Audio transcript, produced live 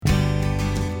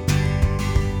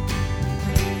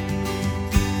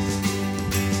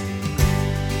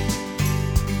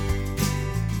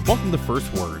Welcome to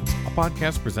First Words, a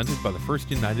podcast presented by the First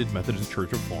United Methodist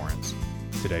Church of Florence.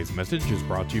 Today's message is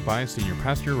brought to you by Senior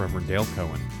Pastor Reverend Dale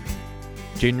Cohen.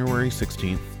 January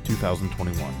 16th,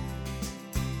 2021.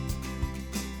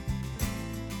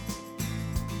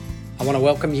 I want to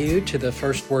welcome you to the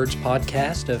First Words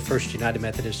podcast of First United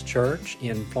Methodist Church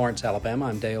in Florence, Alabama.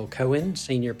 I'm Dale Cohen,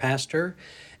 Senior Pastor,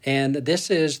 and this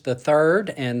is the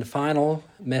third and final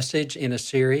message in a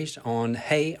series on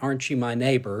Hey, Aren't You My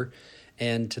Neighbor?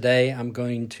 And today I'm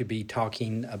going to be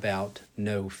talking about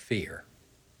no fear.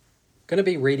 I'm going to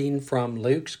be reading from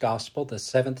Luke's Gospel, the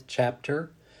 7th chapter,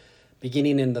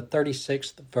 beginning in the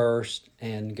 36th verse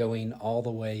and going all the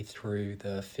way through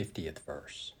the 50th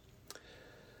verse.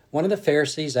 One of the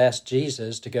Pharisees asked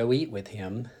Jesus to go eat with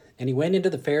him, and he went into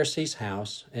the Pharisee's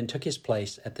house and took his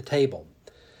place at the table.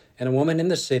 And a woman in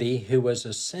the city who was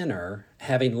a sinner,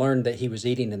 having learned that he was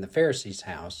eating in the Pharisee's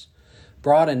house,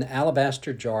 brought an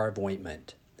alabaster jar of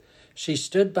ointment. She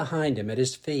stood behind him at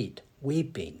his feet,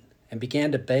 weeping, and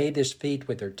began to bathe his feet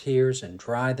with her tears and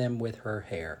dry them with her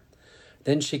hair.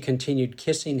 Then she continued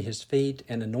kissing his feet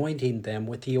and anointing them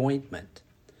with the ointment.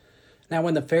 Now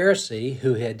when the Pharisee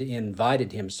who had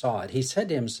invited him saw it, he said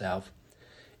to himself,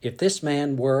 "If this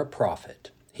man were a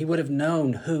prophet, he would have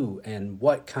known who and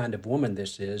what kind of woman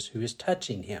this is who is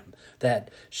touching him, that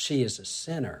she is a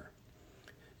sinner."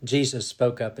 Jesus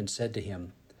spoke up and said to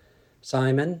him,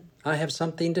 "Simon, I have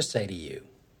something to say to you."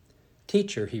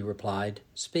 "Teacher," he replied,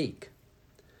 "speak."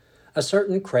 A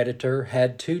certain creditor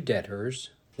had two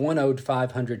debtors. One owed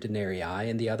 500 denarii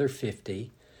and the other 50.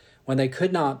 When they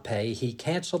could not pay, he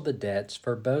canceled the debts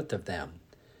for both of them.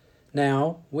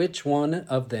 Now, which one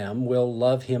of them will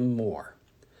love him more?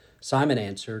 Simon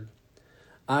answered,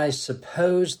 "I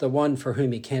suppose the one for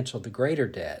whom he canceled the greater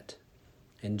debt."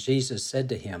 And Jesus said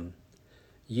to him,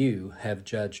 "You have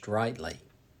judged rightly."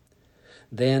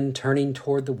 Then, turning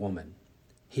toward the woman,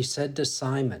 he said to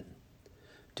Simon,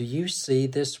 "Do you see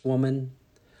this woman?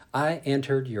 I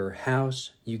entered your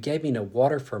house. You gave me no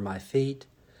water for my feet,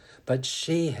 but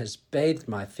she has bathed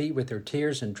my feet with her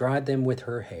tears and dried them with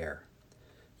her hair.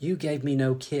 You gave me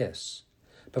no kiss,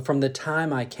 but from the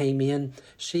time I came in,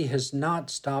 she has not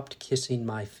stopped kissing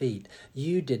my feet.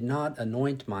 You did not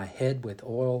anoint my head with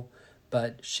oil,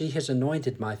 but she has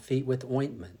anointed my feet with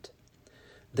ointment.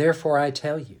 Therefore I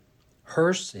tell you,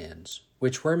 her sins,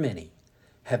 which were many,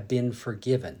 have been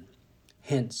forgiven.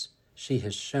 Hence she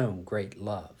has shown great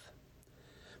love.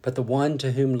 But the one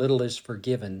to whom little is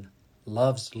forgiven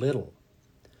loves little."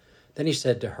 Then he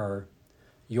said to her,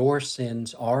 "Your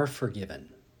sins are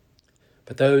forgiven."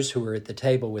 But those who were at the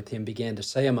table with him began to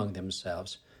say among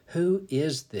themselves, "Who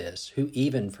is this who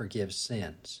even forgives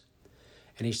sins?"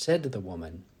 And he said to the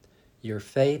woman, "Your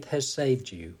faith has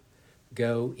saved you.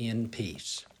 Go in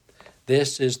peace."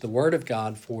 This is the word of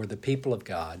God for the people of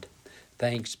God.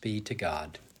 Thanks be to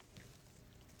God.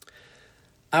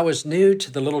 I was new to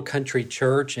the little country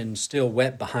church and still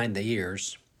wet behind the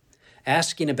ears.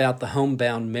 Asking about the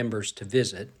homebound members to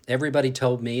visit, everybody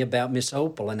told me about Miss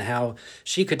Opal and how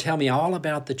she could tell me all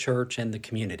about the church and the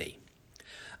community.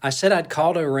 I said I'd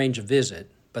call to arrange a visit,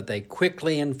 but they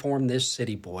quickly informed this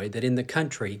city boy that in the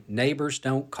country, neighbors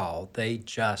don't call, they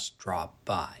just drop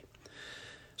by.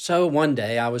 So one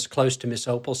day I was close to Miss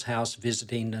Opal's house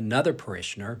visiting another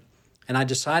parishioner, and I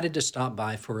decided to stop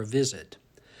by for a visit.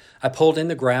 I pulled in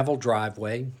the gravel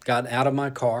driveway, got out of my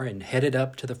car, and headed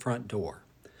up to the front door.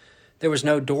 There was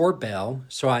no doorbell,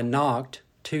 so I knocked,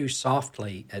 too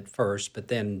softly at first, but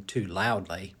then too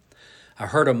loudly. I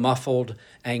heard a muffled,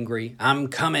 angry, "I'm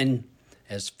coming,"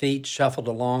 as feet shuffled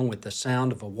along with the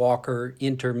sound of a walker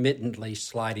intermittently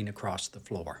sliding across the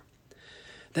floor.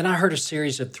 Then I heard a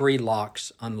series of 3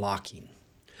 locks unlocking.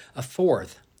 A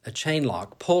fourth, a chain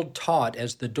lock, pulled taut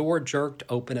as the door jerked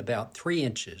open about 3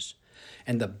 inches,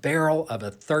 and the barrel of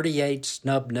a .38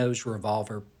 snub-nosed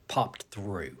revolver popped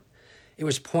through. It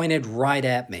was pointed right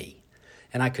at me,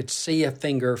 and I could see a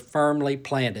finger firmly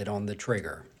planted on the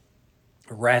trigger.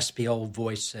 A raspy old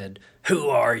voice said, "Who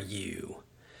are you?"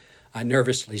 I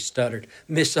nervously stuttered,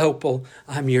 "Miss Opal,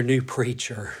 I'm your new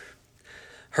preacher."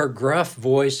 Her gruff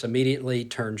voice immediately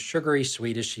turned sugary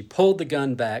sweet as she pulled the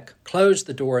gun back, closed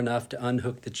the door enough to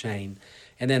unhook the chain,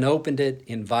 and then opened it,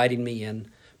 inviting me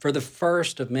in for the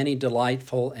first of many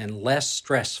delightful and less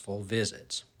stressful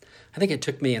visits. I think it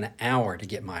took me an hour to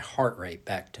get my heart rate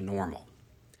back to normal.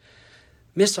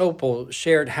 Miss Opal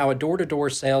shared how a door-to-door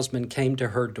salesman came to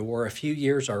her door a few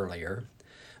years earlier,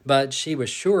 but she was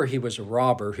sure he was a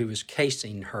robber who was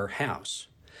casing her house.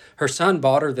 Her son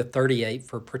bought her the .38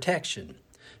 for protection.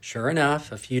 Sure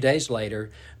enough, a few days later,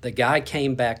 the guy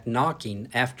came back knocking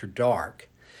after dark,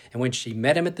 And when she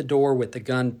met him at the door with the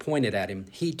gun pointed at him,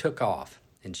 he took off,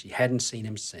 and she hadn't seen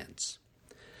him since.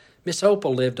 Miss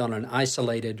Opal lived on an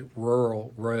isolated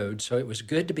rural road, so it was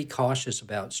good to be cautious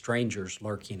about strangers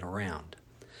lurking around.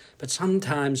 But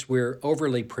sometimes we're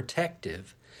overly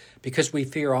protective because we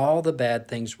fear all the bad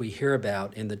things we hear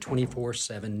about in the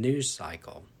 24/7 news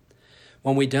cycle.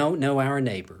 When we don't know our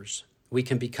neighbors, we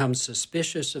can become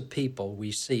suspicious of people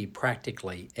we see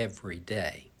practically every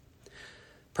day.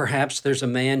 Perhaps there's a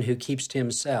man who keeps to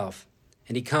himself,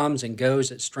 and he comes and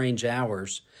goes at strange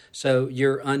hours, so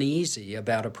you're uneasy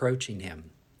about approaching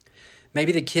him.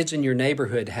 Maybe the kids in your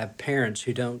neighborhood have parents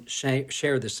who don't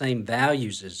share the same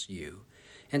values as you,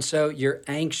 and so you're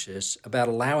anxious about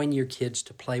allowing your kids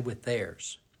to play with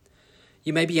theirs.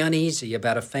 You may be uneasy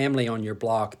about a family on your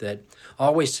block that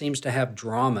always seems to have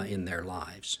drama in their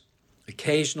lives.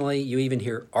 Occasionally, you even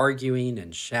hear arguing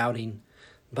and shouting,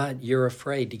 but you're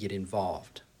afraid to get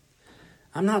involved.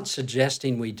 I'm not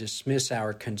suggesting we dismiss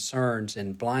our concerns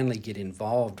and blindly get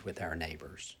involved with our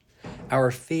neighbors.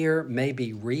 Our fear may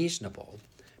be reasonable,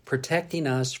 protecting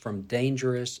us from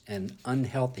dangerous and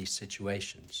unhealthy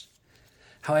situations.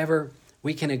 However,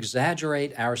 we can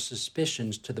exaggerate our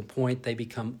suspicions to the point they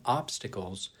become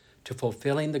obstacles to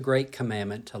fulfilling the great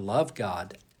commandment to love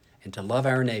God and to love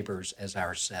our neighbors as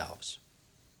ourselves.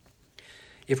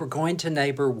 If we're going to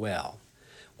neighbor well,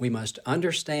 we must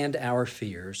understand our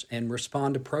fears and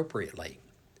respond appropriately.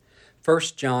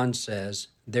 1 John says,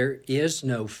 "There is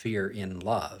no fear in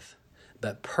love,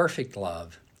 but perfect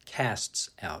love casts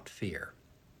out fear."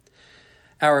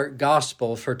 Our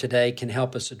gospel for today can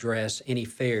help us address any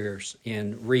fears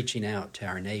in reaching out to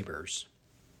our neighbors.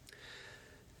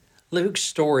 Luke's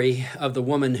story of the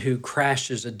woman who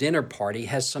crashes a dinner party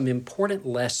has some important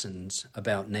lessons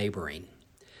about neighboring.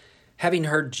 Having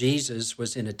heard Jesus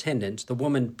was in attendance, the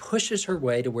woman pushes her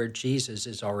way to where Jesus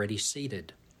is already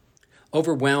seated.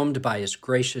 Overwhelmed by his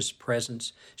gracious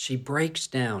presence, she breaks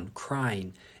down,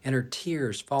 crying, and her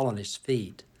tears fall on his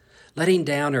feet. Letting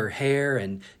down her hair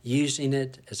and using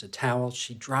it as a towel,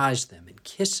 she dries them and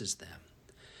kisses them.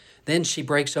 Then she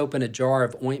breaks open a jar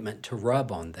of ointment to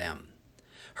rub on them.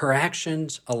 Her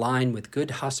actions align with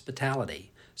good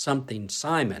hospitality, something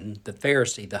Simon, the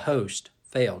Pharisee, the host,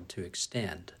 failed to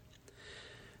extend.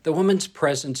 The woman's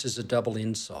presence is a double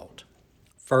insult.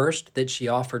 First, that she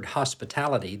offered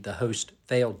hospitality the host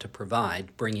failed to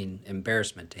provide, bringing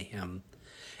embarrassment to him.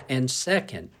 And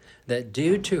second, that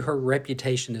due to her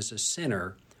reputation as a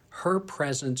sinner, her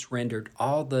presence rendered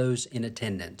all those in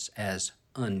attendance as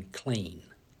unclean.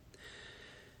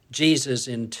 Jesus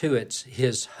intuits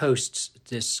his host's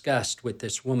disgust with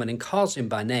this woman and calls him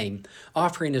by name,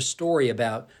 offering a story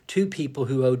about two people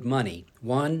who owed money,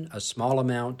 one a small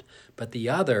amount, but the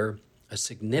other a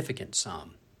significant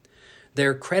sum.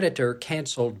 Their creditor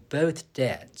canceled both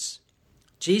debts.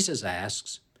 Jesus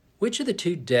asks, "Which of the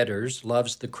two debtors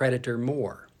loves the creditor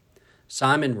more?"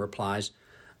 Simon replies,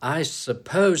 "I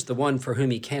suppose the one for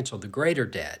whom he canceled the greater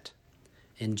debt."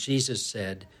 And Jesus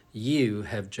said, "You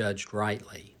have judged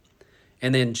rightly."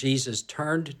 And then Jesus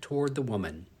turned toward the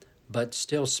woman, but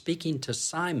still speaking to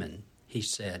Simon, he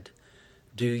said,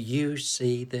 "Do you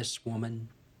see this woman?"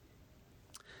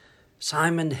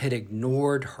 Simon had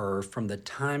ignored her from the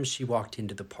time she walked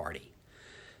into the party.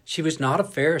 She was not a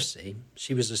Pharisee,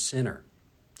 she was a sinner.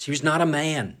 She was not a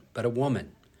man, but a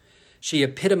woman. She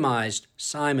epitomized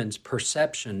Simon's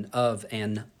perception of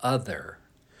an other.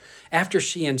 After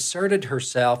she inserted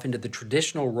herself into the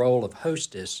traditional role of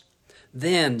hostess,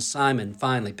 then Simon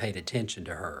finally paid attention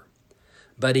to her.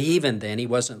 But even then, he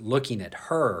wasn't looking at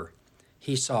her.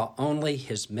 He saw only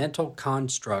his mental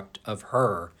construct of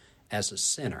her as a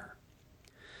sinner.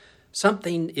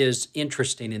 Something is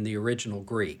interesting in the original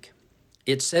Greek.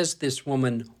 It says this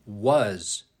woman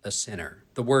was a sinner.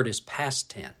 The word is past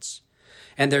tense.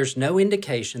 And there's no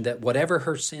indication that whatever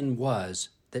her sin was,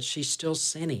 that she's still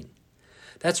sinning.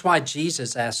 That's why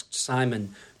Jesus asked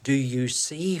Simon, "Do you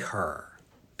see her?"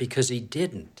 Because he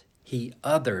didn't. He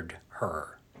othered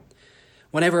her.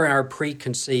 Whenever our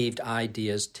preconceived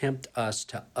ideas tempt us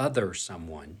to other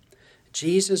someone,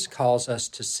 Jesus calls us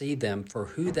to see them for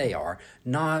who they are,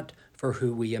 not for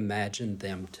who we imagine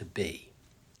them to be.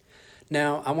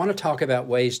 Now, I want to talk about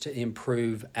ways to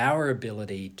improve our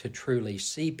ability to truly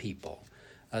see people,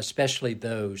 especially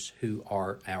those who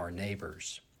are our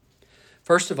neighbors.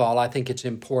 First of all, I think it's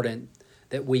important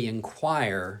that we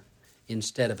inquire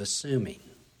instead of assuming.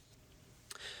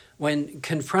 When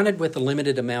confronted with a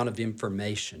limited amount of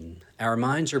information, our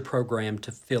minds are programmed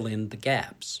to fill in the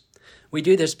gaps. We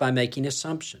do this by making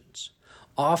assumptions.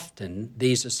 Often,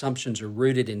 these assumptions are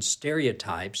rooted in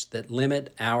stereotypes that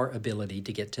limit our ability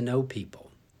to get to know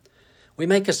people. We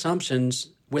make assumptions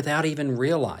without even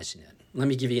realizing it. Let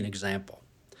me give you an example.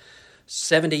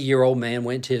 70-year-old man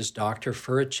went to his doctor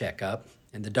for a checkup,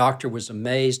 and the doctor was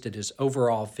amazed at his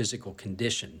overall physical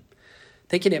condition.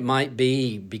 Thinking it might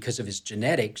be because of his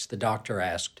genetics, the doctor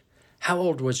asked, "How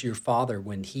old was your father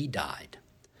when he died?"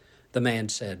 The man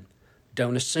said,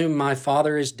 "Don't assume my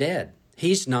father is dead.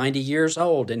 He's 90 years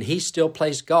old, and he still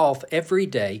plays golf every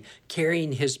day,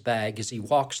 carrying his bag as he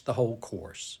walks the whole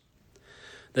course."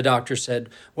 The doctor said,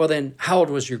 "Well then, how old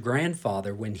was your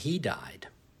grandfather when he died?"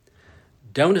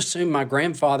 "Don't assume my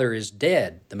grandfather is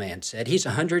dead," the man said. "He's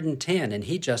 110 and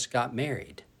he just got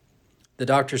married." The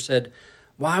doctor said,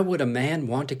 "Why would a man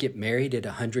want to get married at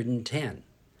 110?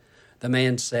 The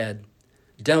man said,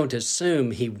 "Don't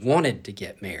assume he wanted to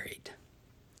get married."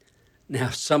 Now,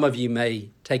 some of you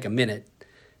may take a minute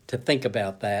to think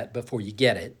about that before you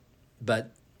get it,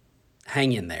 but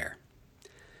hang in there.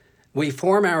 We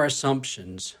form our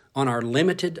assumptions on our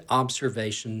limited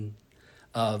observation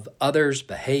of others'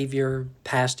 behavior,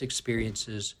 past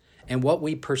experiences, and what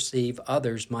we perceive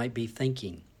others might be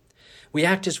thinking. We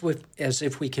act as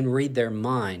if we can read their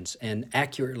minds and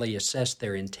accurately assess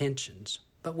their intentions,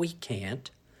 but we can't.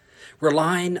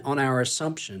 Relying on our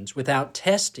assumptions without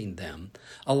testing them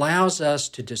allows us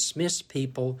to dismiss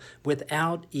people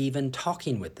without even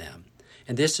talking with them.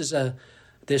 And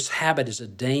this habit is a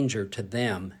danger to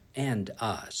them and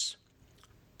us.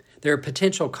 There are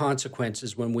potential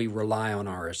consequences when we rely on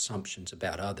our assumptions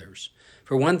about others.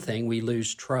 For one thing, we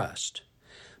lose trust,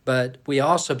 but we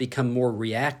also become more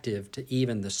reactive to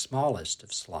even the smallest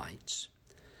of slights.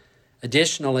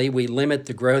 Additionally, we limit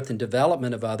the growth and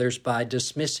development of others by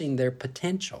dismissing their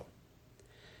potential.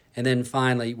 And then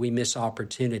finally, we miss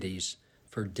opportunities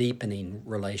for deepening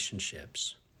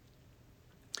relationships.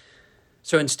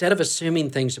 So instead of assuming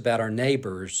things about our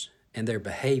neighbors and their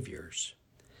behaviors,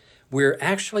 we're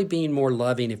actually being more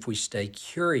loving if we stay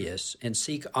curious and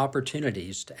seek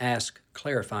opportunities to ask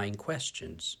clarifying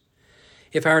questions.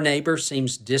 If our neighbor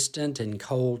seems distant and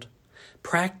cold,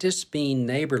 practice being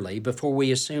neighborly before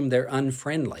we assume they're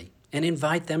unfriendly and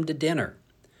invite them to dinner.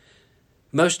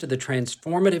 Most of the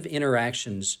transformative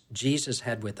interactions Jesus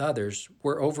had with others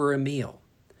were over a meal.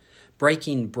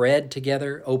 Breaking bread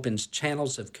together opens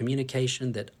channels of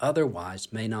communication that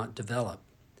otherwise may not develop.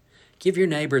 Give your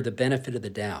neighbor the benefit of the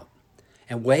doubt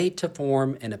and wait to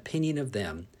form an opinion of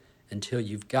them until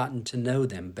you've gotten to know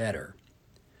them better.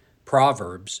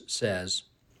 Proverbs says,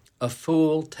 "A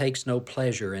fool takes no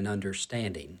pleasure in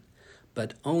understanding,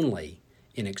 but only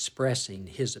in expressing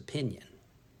his opinion."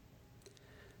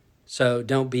 So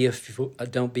don't be a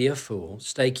fool.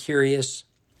 Stay curious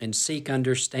and seek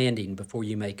understanding before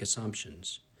you make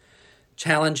assumptions.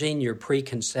 Challenging your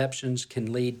preconceptions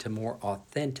can lead to more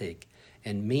authentic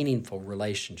and meaningful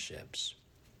relationships.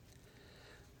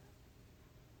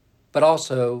 But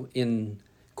also, in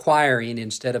inquiring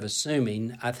instead of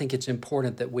assuming, I think it's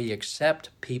important that we accept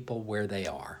people where they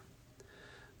are.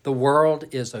 The world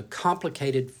is a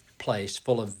complicated place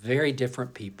full of very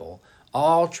different people,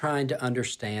 all trying to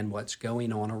understand what's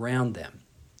going on around them.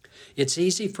 It's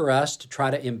easy for us to try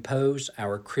to impose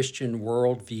our Christian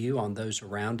worldview on those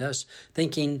around us,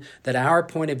 thinking that our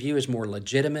point of view is more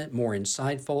legitimate, more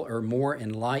insightful, or more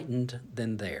enlightened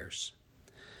than theirs.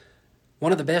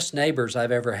 One of the best neighbors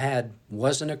I've ever had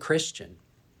wasn't a Christian.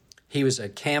 He was a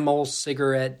Camel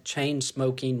cigarette,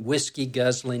 chain-smoking,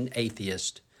 whiskey-guzzling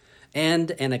atheist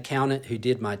and an accountant who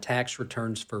did my tax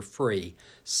returns for free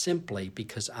simply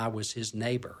because I was his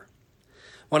neighbor.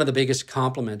 One of the biggest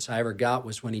compliments I ever got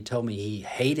was when he told me he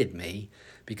hated me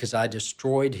because I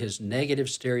destroyed his negative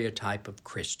stereotype of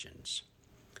Christians.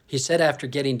 He said after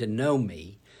getting to know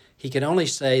me, he could only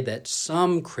say that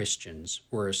some Christians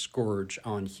were a scourge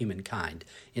on humankind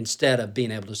instead of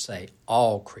being able to say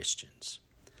all Christians.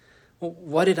 Well,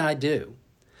 what did I do?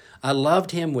 I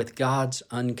loved him with God's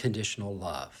unconditional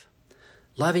love.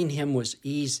 Loving him was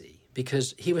easy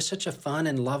because he was such a fun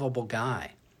and lovable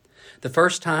guy. The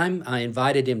first time I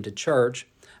invited him to church,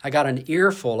 I got an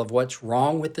earful of what's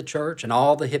wrong with the church and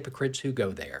all the hypocrites who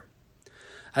go there.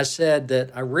 I said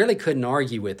that I really couldn't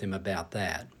argue with him about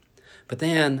that. But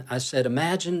then I said,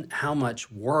 imagine how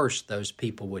much worse those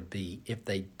people would be if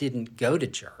they didn't go to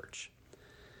church.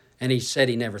 And he said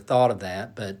he never thought of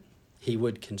that, but he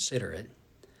would consider it.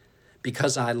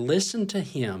 Because I listened to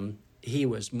him, he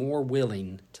was more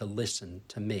willing to listen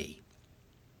to me.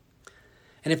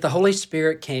 And if the Holy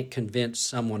Spirit can't convince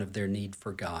someone of their need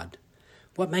for God,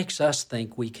 what makes us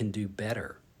think we can do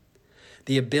better?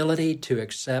 The ability to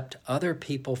accept other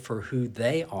people for who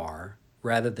they are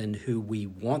rather than who we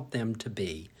want them to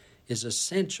be is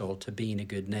essential to being a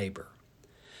good neighbor.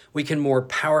 We can more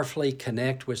powerfully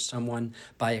connect with someone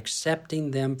by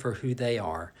accepting them for who they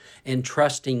are and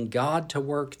trusting God to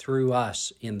work through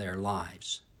us in their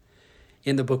lives.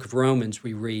 In the book of Romans,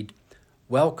 we read,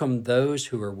 "Welcome those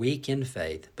who are weak in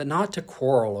faith, but not to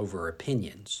quarrel over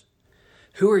opinions.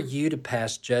 Who are you to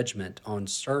pass judgment on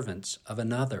servants of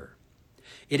another?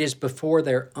 It is before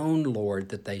their own Lord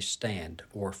that they stand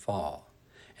or fall,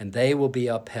 and they will be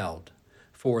upheld,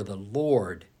 for the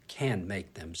Lord can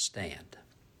make them stand."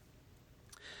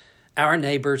 Our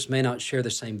neighbors may not share the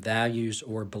same values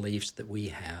or beliefs that we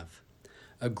have.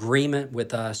 Agreement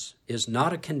with us is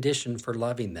not a condition for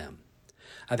loving them.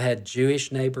 I've had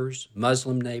Jewish neighbors,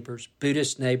 Muslim neighbors,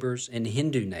 Buddhist neighbors, and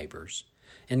Hindu neighbors,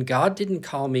 and God didn't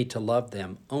call me to love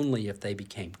them only if they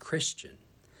became Christian.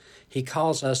 He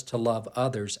calls us to love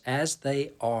others as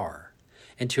they are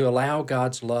and to allow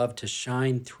God's love to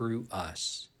shine through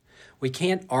us. We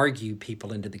can't argue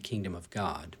people into the kingdom of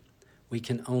God. We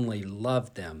can only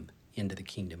love them into the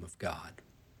kingdom of God.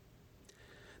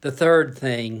 The third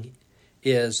thing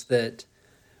is that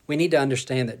we need to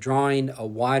understand that drawing a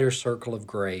wider circle of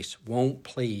grace won't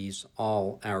please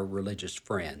all our religious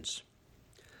friends.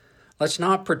 Let's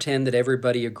not pretend that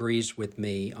everybody agrees with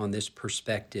me on this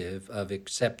perspective of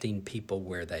accepting people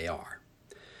where they are.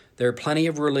 There are plenty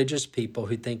of religious people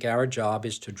who think our job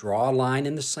is to draw a line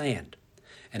in the sand,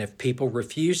 and if people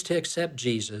refuse to accept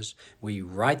Jesus, we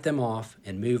write them off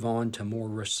and move on to more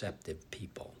receptive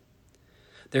people.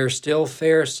 There are still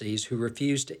Pharisees who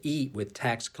refuse to eat with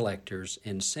tax collectors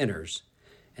and sinners,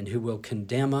 and who will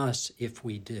condemn us if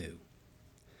we do.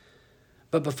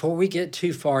 But before we get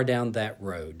too far down that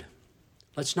road,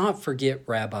 let's not forget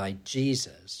Rabbi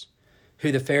Jesus,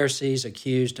 who the Pharisees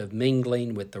accused of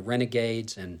mingling with the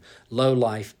renegades and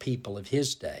low-life people of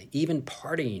his day, even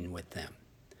partying with them.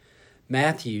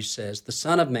 Matthew says, "The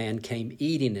Son of Man came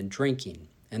eating and drinking,"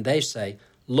 and they say,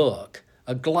 "Look,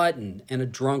 a glutton and a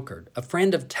drunkard, a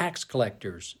friend of tax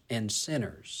collectors and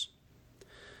sinners."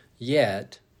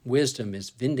 Yet, wisdom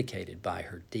is vindicated by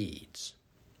her deeds.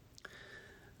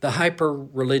 The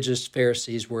hyper-religious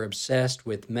Pharisees were obsessed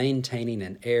with maintaining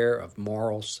an air of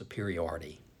moral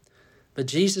superiority. But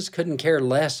Jesus couldn't care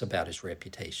less about his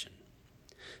reputation.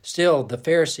 Still, the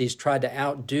Pharisees tried to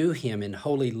outdo him in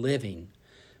holy living,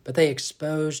 but they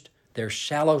exposed their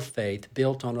shallow faith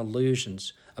built on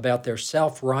illusions about their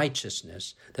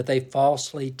self-righteousness that they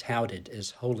falsely touted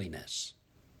as holiness.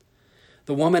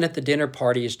 The woman at the dinner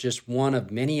party is just one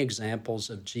of many examples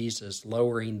of Jesus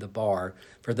lowering the bar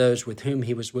for those with whom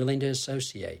he was willing to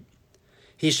associate.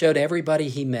 He showed everybody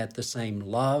he met the same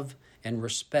love and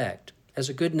respect as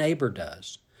a good neighbor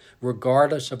does,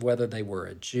 regardless of whether they were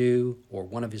a Jew or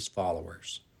one of his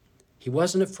followers. He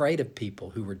wasn't afraid of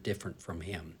people who were different from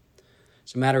him.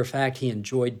 As a matter of fact, he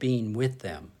enjoyed being with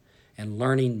them and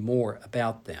learning more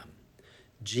about them.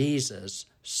 Jesus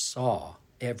saw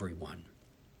everyone.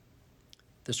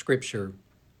 The scripture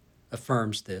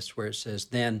affirms this, where it says,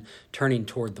 "Then, turning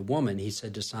toward the woman, he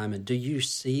said to Simon, 'Do you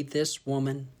see this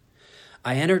woman?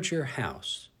 I entered your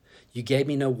house. You gave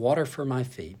me no water for my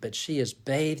feet, but she has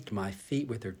bathed my feet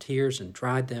with her tears and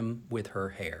dried them with her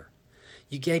hair.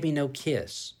 You gave me no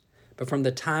kiss, but from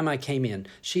the time I came in,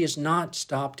 she has not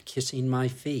stopped kissing my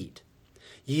feet.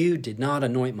 You did not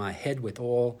anoint my head with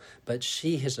oil, but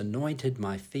she has anointed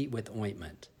my feet with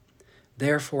ointment.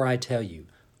 Therefore I tell you,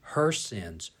 her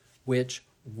sins, which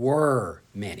were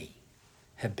many,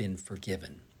 have been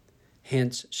forgiven.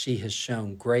 Hence she has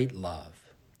shown great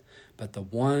love. But the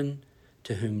one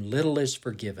to whom little is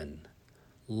forgiven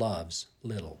loves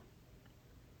little.'"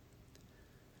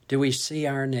 Do we see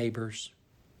our neighbors?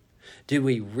 Do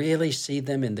we really see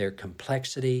them in their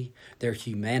complexity, their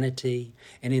humanity,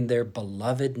 and in their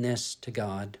belovedness to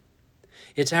God?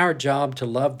 It's our job to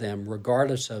love them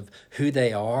regardless of who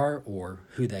they are or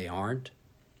who they aren't.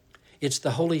 It's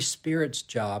the Holy Spirit's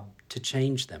job to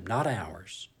change them, not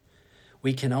ours.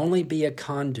 We can only be a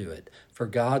conduit for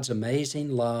God's amazing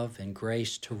love and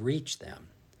grace to reach them,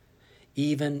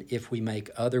 even if we make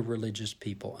other religious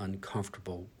people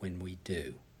uncomfortable when we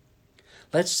do.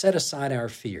 Let's set aside our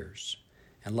fears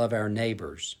and love our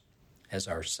neighbors as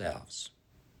ourselves.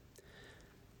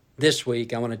 This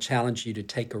week, I want to challenge you to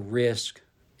take a risk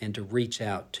and to reach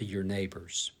out to your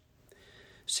neighbors.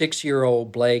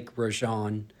 6-year-old Blake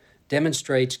Rajan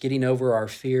demonstrates getting over our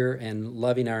fear and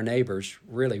loving our neighbors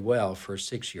really well for a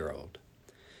 6-year-old.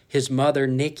 His mother,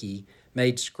 Nikki,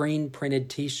 made screen-printed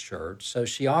t-shirts, so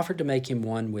she offered to make him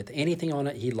one with anything on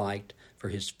it he liked for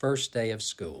his first day of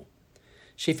school.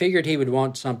 She figured he would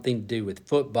want something to do with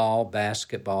football,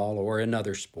 basketball, or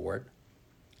another sport.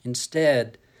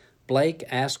 Instead, Blake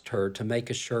asked her to make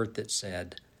a shirt that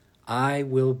said, I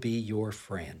will be your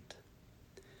friend.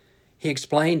 He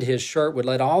explained his shirt would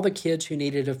let all the kids who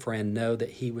needed a friend know that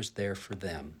he was there for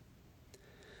them.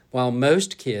 While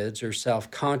most kids are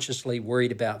self-consciously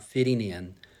worried about fitting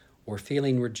in or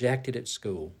feeling rejected at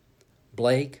school,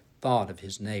 Blake thought of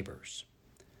his neighbors.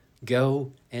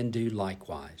 Go and do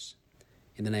likewise.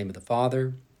 In the name of the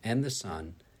Father, and the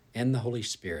Son, and the Holy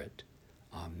Spirit.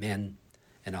 Amen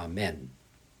and amen.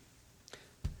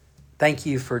 Thank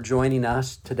you for joining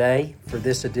us today for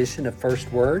this edition of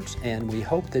First Words, and we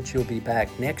hope that you'll be back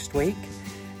next week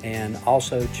and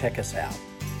also check us out.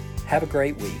 Have a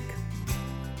great week.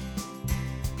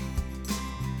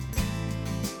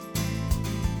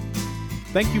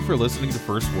 Thank you for listening to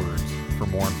First Words. For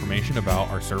more information about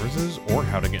our services or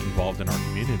how to get involved in our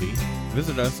community,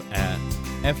 visit us at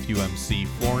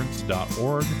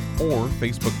fumcflorence.org or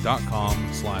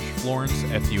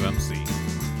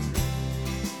facebook.com/FlorenceFUMC.